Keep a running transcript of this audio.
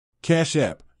Cash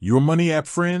App, your money app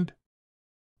friend?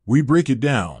 We break it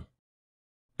down.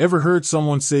 Ever heard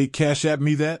someone say, "Cash App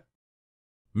me that"?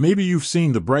 Maybe you've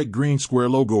seen the bright green square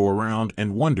logo around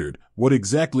and wondered, what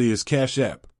exactly is Cash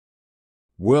App?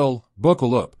 Well,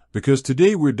 buckle up, because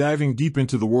today we're diving deep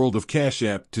into the world of Cash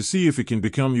App to see if it can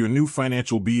become your new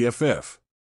financial BFF.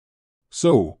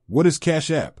 So, what is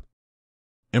Cash App?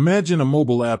 Imagine a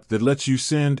mobile app that lets you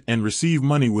send and receive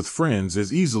money with friends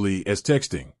as easily as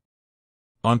texting.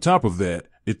 On top of that,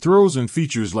 it throws in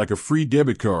features like a free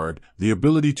debit card, the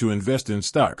ability to invest in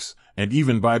stocks, and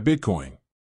even buy Bitcoin.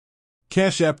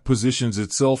 Cash App positions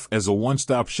itself as a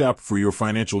one-stop shop for your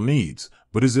financial needs,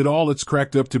 but is it all it's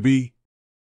cracked up to be?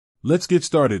 Let's get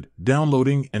started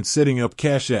downloading and setting up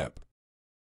Cash App.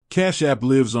 Cash App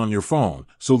lives on your phone,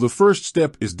 so the first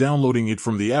step is downloading it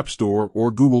from the App Store or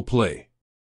Google Play.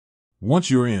 Once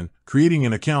you're in, creating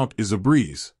an account is a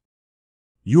breeze.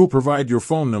 You'll provide your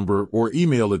phone number or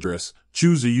email address,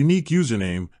 choose a unique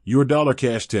username, your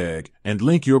 $cash tag, and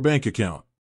link your bank account.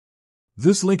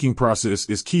 This linking process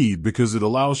is key because it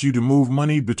allows you to move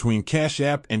money between Cash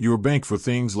App and your bank for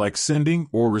things like sending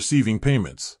or receiving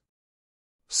payments.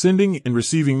 Sending and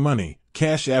receiving money,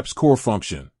 Cash App's core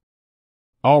function.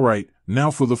 Alright, now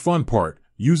for the fun part,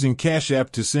 using Cash App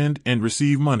to send and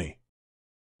receive money.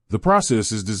 The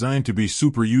process is designed to be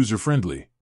super user-friendly.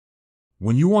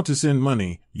 When you want to send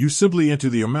money, you simply enter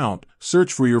the amount,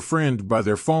 search for your friend by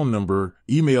their phone number,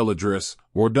 email address,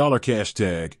 or $cash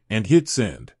tag, and hit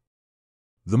send.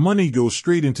 The money goes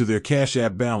straight into their Cash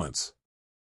App balance.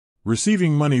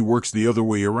 Receiving money works the other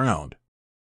way around.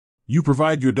 You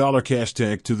provide your $cash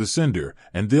tag to the sender,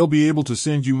 and they'll be able to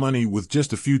send you money with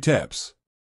just a few taps.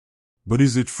 But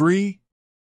is it free?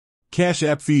 Cash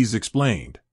App fees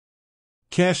explained.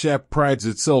 Cash App prides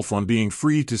itself on being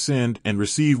free to send and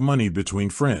receive money between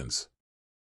friends.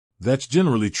 That's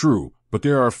generally true, but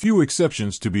there are a few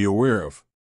exceptions to be aware of.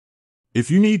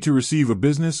 If you need to receive a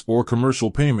business or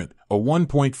commercial payment, a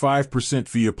 1.5%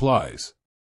 fee applies.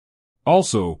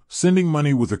 Also, sending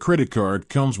money with a credit card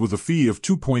comes with a fee of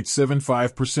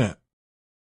 2.75%.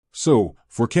 So,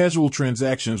 for casual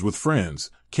transactions with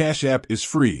friends, Cash App is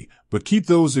free, but keep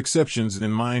those exceptions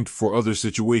in mind for other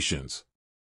situations.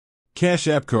 Cash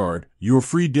App Card, your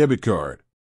free debit card.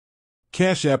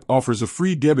 Cash App offers a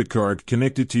free debit card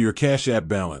connected to your Cash App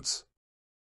balance.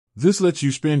 This lets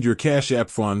you spend your Cash App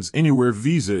funds anywhere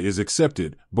Visa is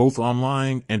accepted, both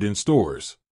online and in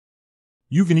stores.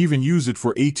 You can even use it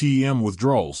for ATM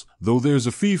withdrawals, though there's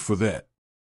a fee for that.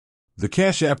 The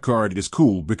Cash App Card is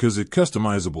cool because it's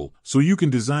customizable, so you can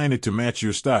design it to match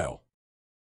your style.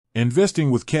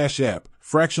 Investing with Cash App,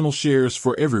 fractional shares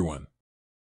for everyone.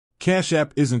 Cash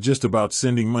App isn't just about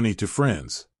sending money to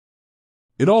friends.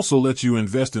 It also lets you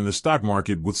invest in the stock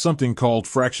market with something called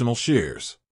fractional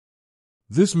shares.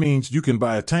 This means you can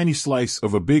buy a tiny slice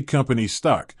of a big company's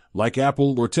stock, like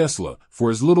Apple or Tesla,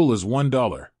 for as little as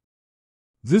 $1.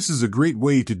 This is a great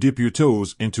way to dip your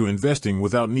toes into investing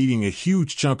without needing a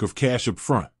huge chunk of cash up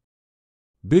front.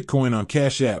 Bitcoin on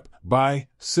Cash App, buy,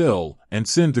 sell, and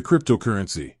send to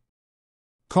cryptocurrency.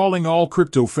 Calling all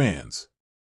crypto fans.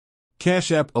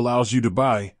 Cash App allows you to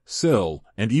buy, sell,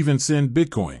 and even send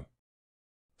Bitcoin.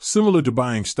 Similar to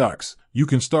buying stocks, you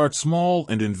can start small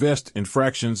and invest in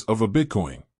fractions of a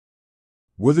Bitcoin.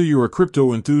 Whether you're a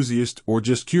crypto enthusiast or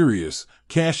just curious,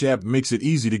 Cash App makes it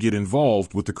easy to get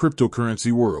involved with the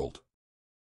cryptocurrency world.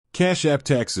 Cash App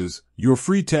Taxes, your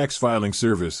free tax filing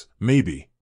service, maybe.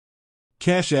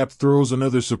 Cash App throws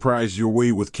another surprise your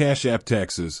way with Cash App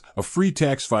Taxes, a free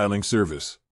tax filing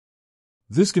service.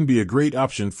 This can be a great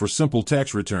option for simple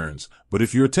tax returns, but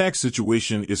if your tax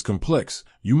situation is complex,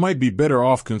 you might be better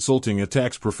off consulting a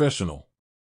tax professional.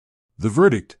 The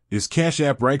verdict, is Cash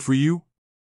App right for you?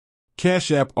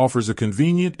 Cash App offers a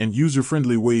convenient and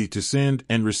user-friendly way to send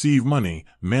and receive money,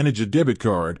 manage a debit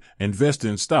card, invest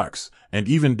in stocks, and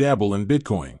even dabble in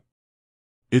Bitcoin.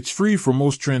 It's free for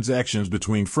most transactions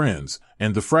between friends,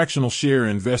 and the fractional share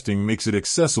investing makes it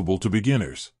accessible to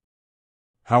beginners.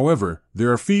 However,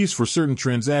 there are fees for certain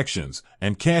transactions,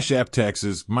 and Cash App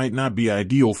Taxes might not be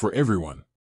ideal for everyone.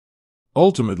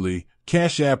 Ultimately,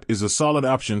 Cash App is a solid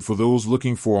option for those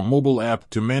looking for a mobile app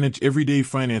to manage everyday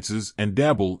finances and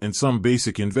dabble in some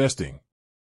basic investing.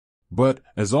 But,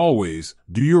 as always,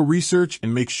 do your research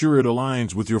and make sure it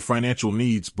aligns with your financial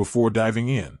needs before diving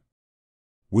in.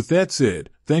 With that said,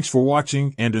 thanks for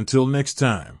watching, and until next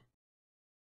time.